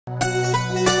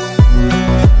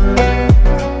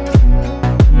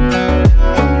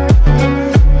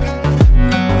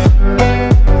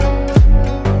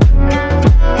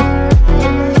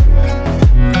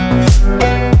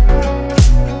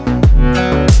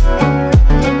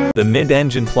The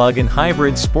mid-engine plug-in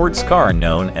hybrid sports car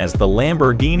known as the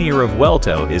Lamborghini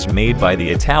Revuelto is made by the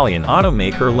Italian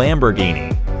automaker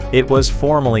Lamborghini. It was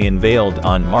formally unveiled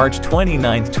on March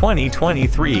 29,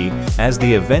 2023 as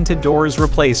the Aventador's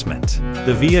replacement.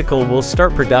 The vehicle will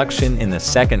start production in the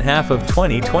second half of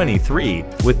 2023,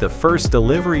 with the first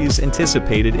deliveries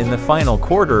anticipated in the final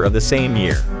quarter of the same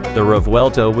year. The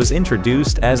Revuelto was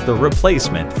introduced as the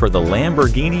replacement for the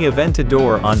Lamborghini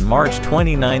Aventador on March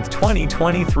 29,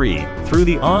 2023 through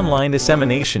the online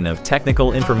dissemination of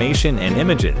technical information and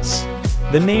images.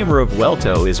 The name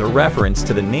Revuelto is a reference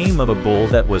to the name of a bull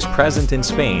that was present in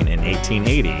Spain in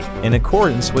 1880, in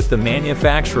accordance with the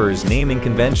manufacturer's naming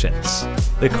conventions.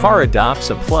 The car adopts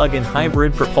a plug-in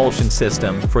hybrid propulsion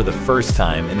system for the first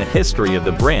time in the history of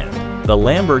the brand. The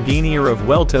Lamborghini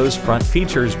Revuelto's front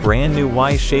features brand new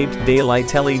Y-shaped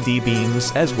daylight LED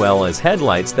beams as well as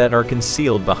headlights that are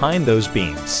concealed behind those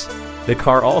beams. The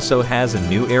car also has a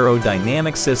new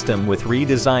aerodynamic system with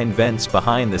redesigned vents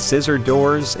behind the scissor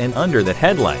doors and under the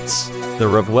headlights. The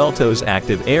Revuelto's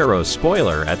active aero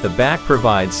spoiler at the back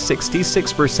provides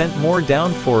 66% more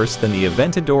downforce than the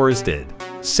Aventador's did.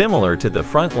 Similar to the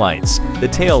front lights, the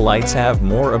tail lights have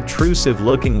more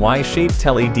obtrusive-looking Y-shaped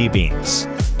LED beams.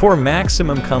 For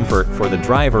maximum comfort for the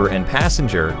driver and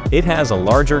passenger, it has a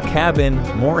larger cabin,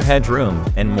 more headroom,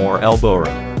 and more elbow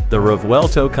room. The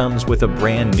Revuelto comes with a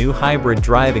brand new hybrid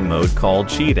driving mode called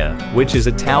Cheetah, which is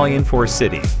Italian for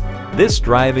city. This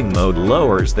driving mode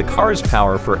lowers the car's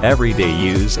power for everyday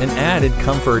use and added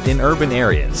comfort in urban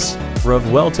areas.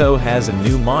 Revuelto has a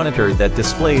new monitor that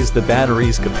displays the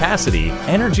battery's capacity,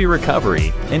 energy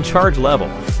recovery, and charge level,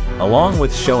 along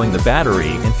with showing the battery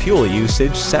and fuel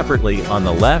usage separately on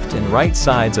the left and right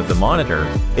sides of the monitor.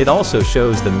 It also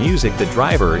shows the music the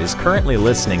driver is currently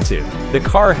listening to. The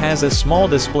car has a small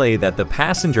display that the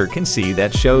passenger can see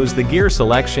that shows the gear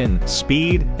selection,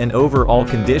 speed, and overall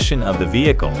condition of the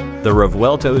vehicle. The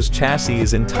Revuelto's chassis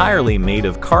is entirely made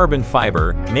of carbon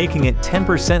fiber, making it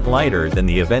 10% lighter than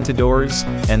the Aventador's,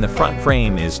 and the front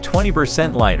frame is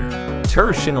 20% lighter.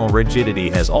 Torsional rigidity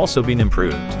has also been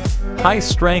improved.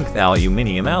 High-strength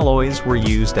aluminum alloys were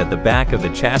used at the back of the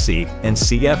chassis, and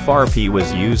CFRP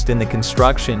was used in the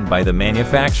construction by the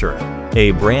manufacturer.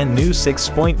 A brand new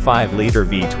 6.5-liter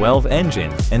V12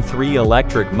 engine and 3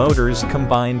 electric motors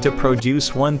combined to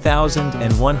produce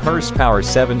 1,001 horsepower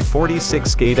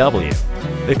 746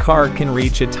 kW. The car can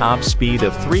reach a top speed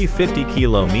of 350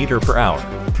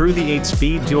 km/h through the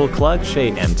 8-speed dual-clutch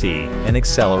AMT and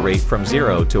accelerate from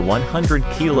 0 to 100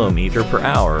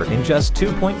 km/h in just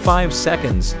 2.5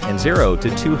 seconds and 0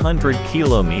 to 200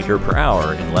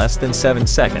 km/h in less than 7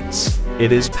 seconds.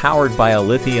 It is powered by a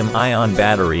lithium-ion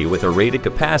battery with a rated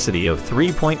capacity of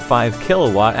 3.5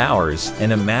 kWh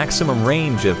and a maximum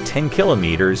range of 10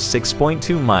 km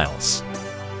 (6.2 miles).